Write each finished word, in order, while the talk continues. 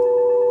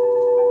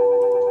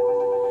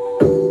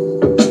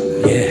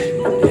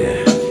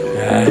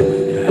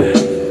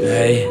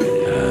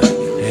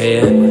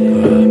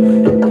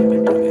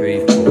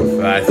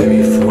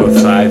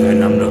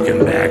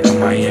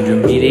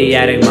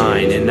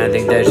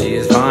she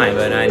is fine,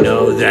 but I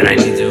know that I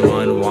need to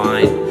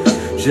unwind.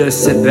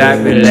 Just sit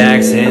back,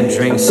 relax, and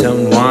drink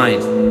some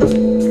wine,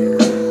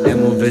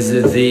 and we'll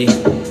visit the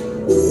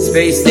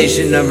space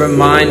station of her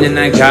mind. And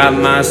I got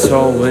my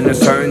soul, and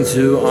it's starting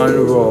to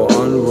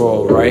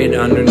unroll right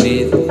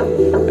underneath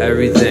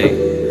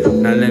everything.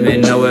 Now let me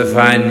know if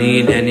I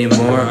need any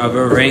more of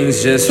her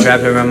rings. Just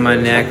strap around my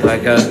neck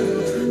like a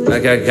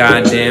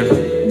goddamn.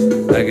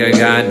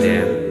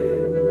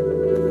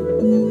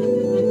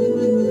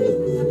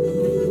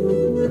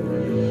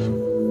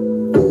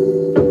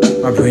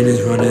 My brain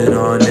is running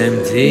on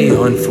empty,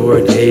 on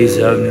 4 days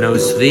of no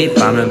sleep.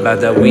 I'm about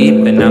to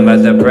weep and I'm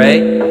about to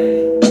pray.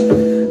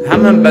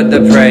 I'm about to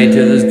pray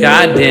to those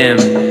goddamn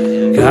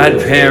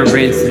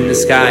godparents in the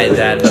sky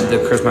that love to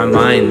curse my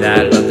mind,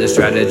 that love to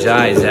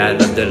strategize, that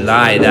love to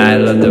lie,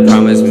 that love to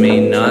promise me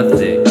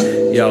nothing.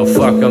 Yo,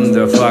 fuck them,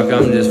 just fuck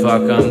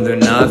them, they're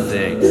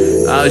nothing.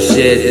 Oh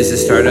shit, it's the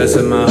stardust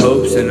of my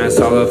hopes, and I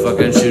saw a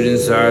fucking shooting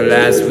star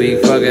last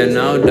week. Fucking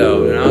no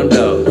dope.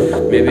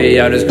 Maybe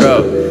I'll just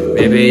grow,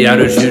 maybe I'll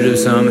just shoot up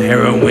some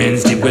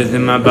heroines deep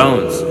within my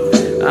bones.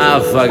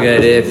 Oh fuck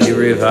it, if you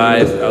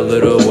revive a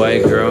little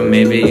white girl,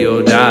 maybe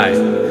you'll die.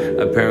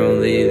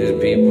 Apparently there's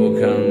people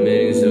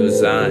committing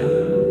suicide.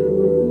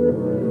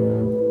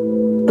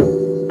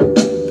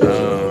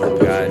 Oh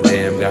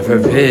goddamn, God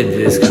forbid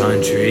this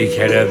country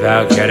cared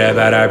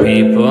about our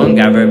people.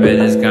 God forbid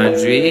this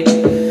country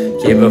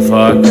give a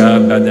fuck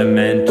about the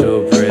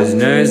mental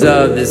prisoners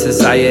of this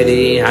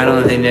society. I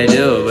don't think they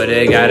do, but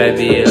it gotta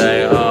be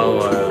like, oh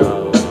wow.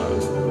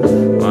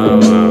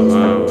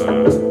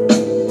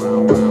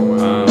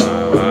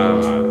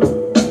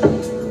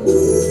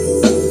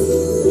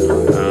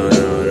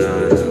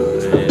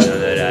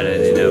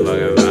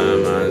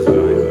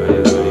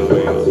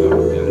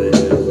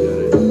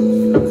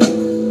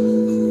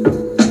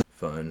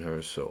 Find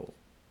her soul.